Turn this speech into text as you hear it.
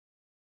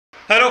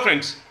Hello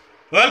friends,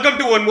 welcome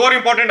to one more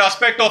important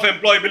aspect of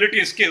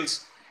employability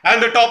skills,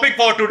 and the topic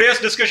for today's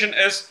discussion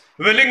is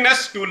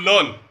willingness to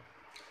learn.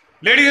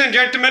 Ladies and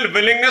gentlemen,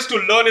 willingness to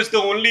learn is the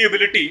only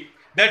ability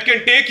that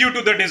can take you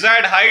to the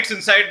desired heights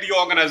inside the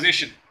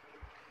organization.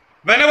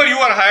 Whenever you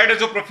are hired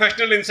as a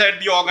professional inside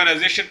the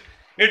organization,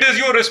 it is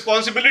your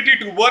responsibility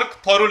to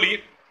work thoroughly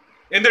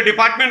in the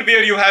department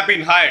where you have been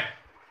hired.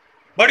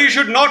 But you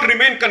should not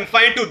remain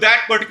confined to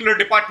that particular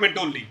department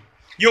only.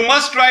 You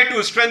must try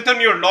to strengthen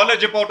your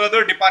knowledge about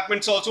other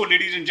departments also,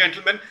 ladies and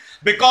gentlemen,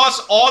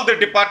 because all the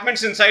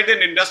departments inside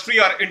an industry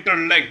are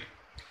interlinked.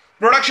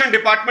 Production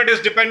department is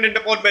dependent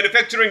upon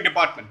manufacturing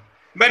department.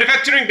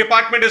 Manufacturing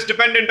department is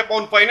dependent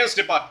upon finance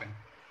department.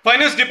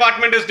 Finance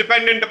department is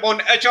dependent upon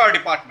HR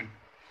department.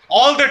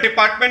 All the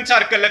departments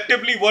are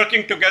collectively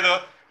working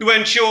together to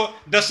ensure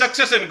the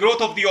success and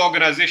growth of the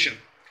organization.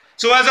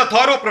 So as a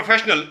thorough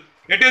professional,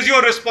 it is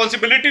your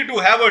responsibility to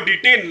have a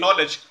detailed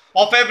knowledge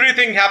of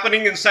everything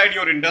happening inside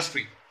your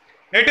industry.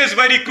 It is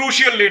very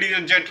crucial, ladies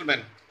and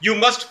gentlemen. You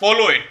must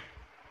follow it.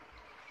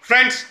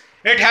 Friends,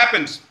 it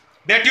happens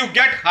that you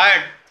get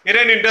hired in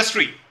an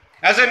industry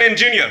as an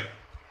engineer,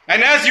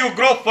 and as you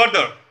grow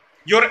further,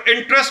 your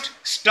interests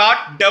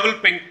start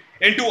developing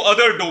into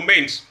other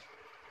domains.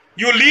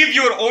 You leave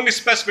your own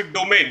specific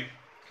domain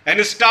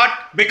and start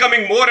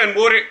becoming more and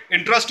more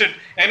interested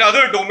in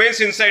other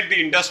domains inside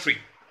the industry.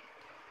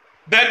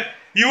 Then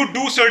you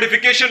do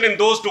certification in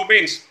those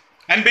domains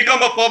and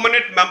become a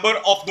permanent member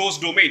of those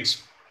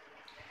domains.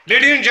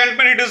 Ladies and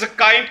gentlemen, it is a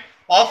kind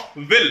of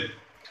will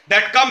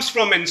that comes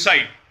from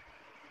inside.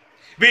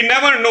 We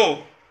never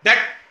know that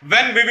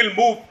when we will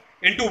move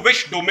into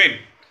which domain.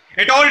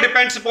 It all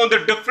depends upon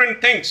the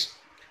different things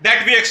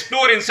that we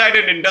explore inside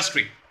an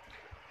industry.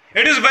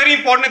 It is very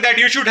important that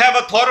you should have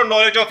a thorough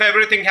knowledge of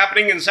everything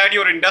happening inside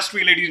your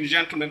industry, ladies and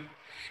gentlemen.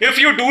 If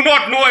you do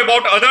not know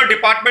about other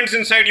departments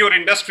inside your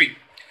industry,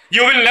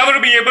 you will never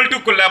be able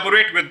to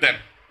collaborate with them.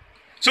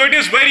 So it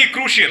is very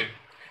crucial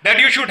that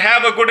you should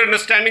have a good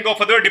understanding of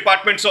other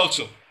departments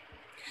also.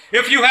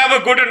 If you have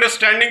a good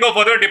understanding of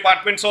other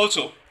departments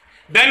also,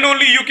 then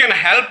only you can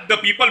help the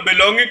people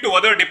belonging to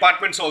other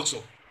departments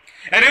also.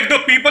 And if the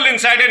people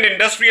inside an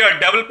industry are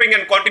developing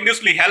and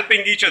continuously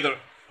helping each other,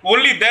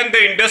 only then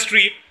the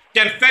industry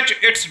can fetch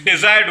its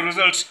desired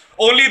results.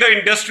 Only the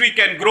industry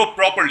can grow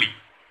properly.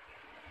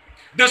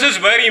 This is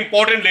very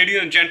important,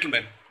 ladies and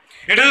gentlemen.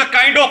 It is a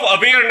kind of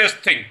awareness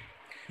thing.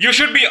 You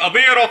should be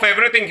aware of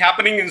everything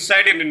happening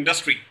inside an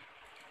industry.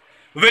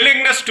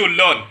 Willingness to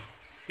learn.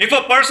 If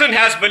a person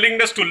has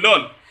willingness to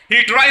learn,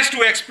 he tries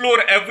to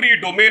explore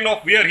every domain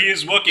of where he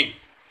is working.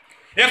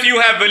 If you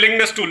have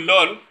willingness to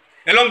learn,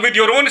 along with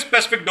your own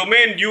specific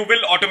domain, you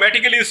will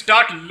automatically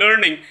start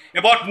learning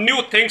about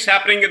new things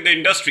happening in the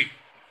industry.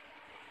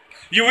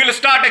 You will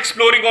start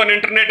exploring on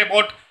internet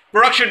about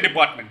production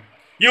department.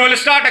 You will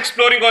start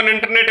exploring on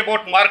internet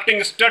about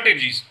marketing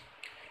strategies.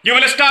 You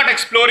will start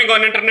exploring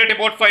on internet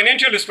about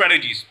financial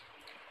strategies.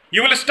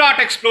 You will start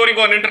exploring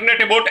on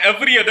internet about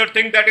every other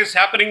thing that is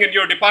happening in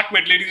your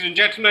department, ladies and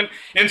gentlemen,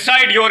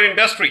 inside your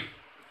industry.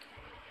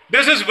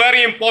 This is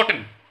very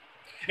important.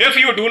 If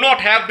you do not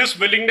have this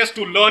willingness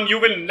to learn, you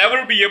will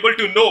never be able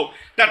to know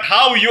that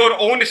how your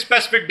own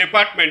specific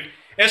department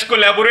is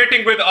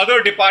collaborating with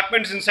other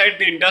departments inside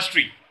the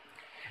industry.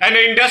 An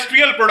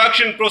industrial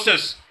production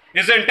process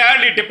is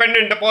entirely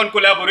dependent upon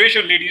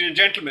collaboration, ladies and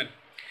gentlemen.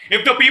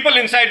 If the people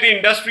inside the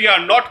industry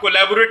are not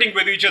collaborating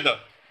with each other,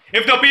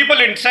 if the people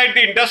inside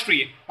the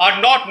industry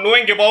are not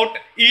knowing about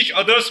each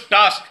other's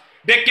task,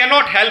 they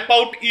cannot help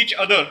out each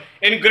other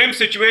in grim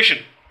situation.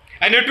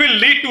 And it will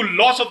lead to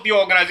loss of the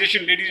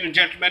organization, ladies and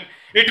gentlemen.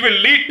 It will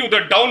lead to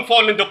the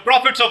downfall in the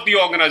profits of the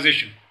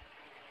organization.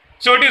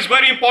 So it is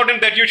very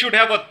important that you should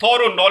have a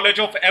thorough knowledge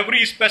of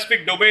every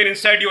specific domain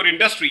inside your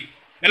industry,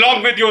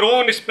 along with your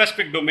own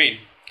specific domain.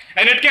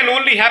 And it can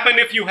only happen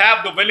if you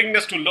have the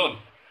willingness to learn.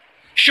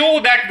 Show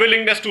that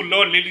willingness to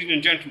learn, ladies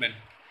and gentlemen.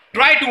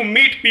 Try to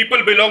meet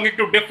people belonging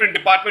to different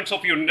departments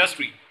of your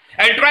industry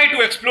and try to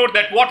explore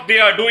that what they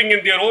are doing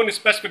in their own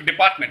specific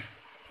department.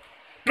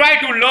 Try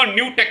to learn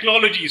new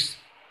technologies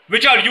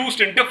which are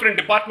used in different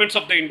departments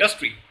of the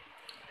industry.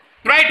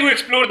 Try to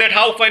explore that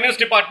how finance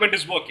department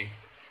is working.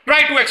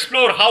 Try to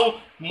explore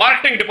how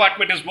marketing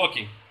department is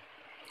working.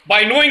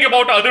 By knowing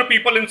about other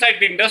people inside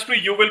the industry,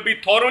 you will be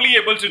thoroughly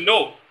able to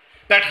know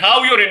that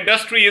how your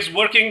industry is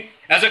working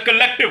as a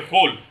collective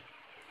whole.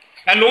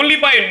 And only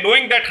by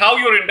knowing that how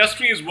your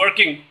industry is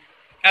working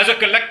as a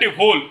collective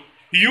whole,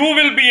 you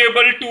will be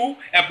able to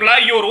apply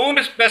your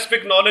own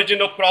specific knowledge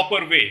in a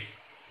proper way.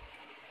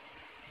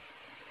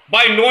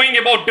 By knowing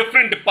about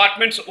different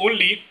departments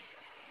only,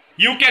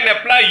 you can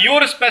apply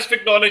your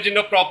specific knowledge in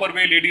a proper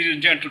way, ladies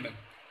and gentlemen.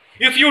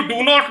 If you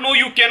do not know,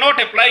 you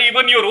cannot apply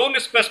even your own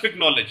specific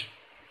knowledge.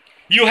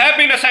 You have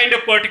been assigned a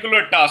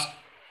particular task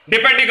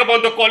depending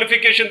upon the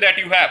qualification that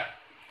you have,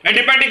 and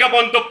depending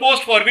upon the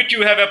post for which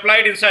you have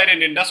applied inside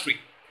an industry.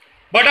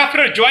 But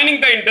after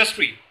joining the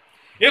industry,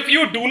 if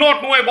you do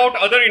not know about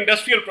other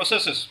industrial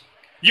processes,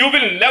 you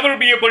will never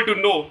be able to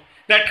know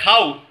that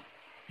how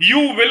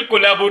you will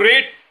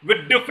collaborate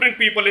with different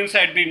people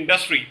inside the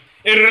industry,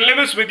 in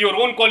relevance with your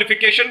own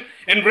qualification,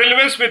 in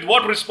relevance with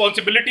what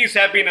responsibilities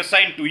have been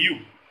assigned to you.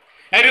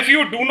 And if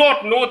you do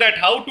not know that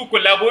how to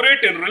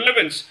collaborate in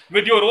relevance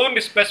with your own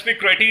specific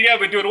criteria,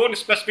 with your own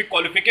specific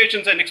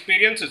qualifications and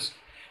experiences,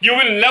 you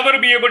will never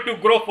be able to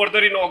grow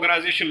further in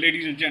organization,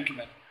 ladies and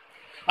gentlemen.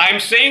 I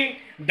am saying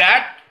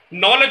that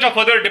knowledge of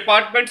other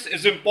departments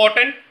is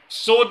important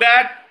so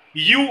that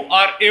you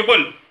are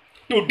able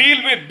to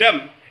deal with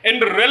them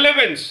in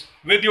relevance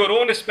with your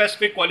own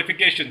specific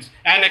qualifications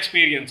and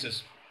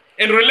experiences.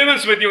 In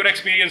relevance with your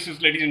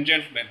experiences, ladies and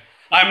gentlemen.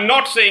 I'm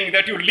not saying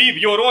that you leave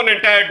your own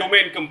entire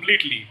domain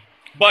completely,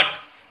 but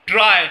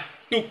try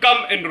to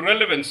come in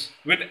relevance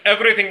with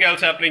everything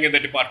else happening in the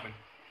department.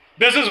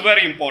 This is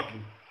very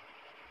important.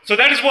 So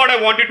that is what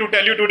I wanted to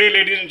tell you today,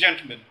 ladies and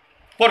gentlemen.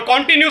 For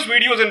continuous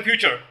videos in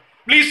future,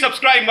 please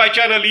subscribe my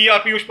channel ER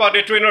Piyush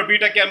Pandey Trainer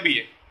B.Tech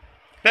MBA.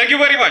 Thank you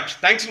very much.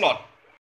 Thanks a lot.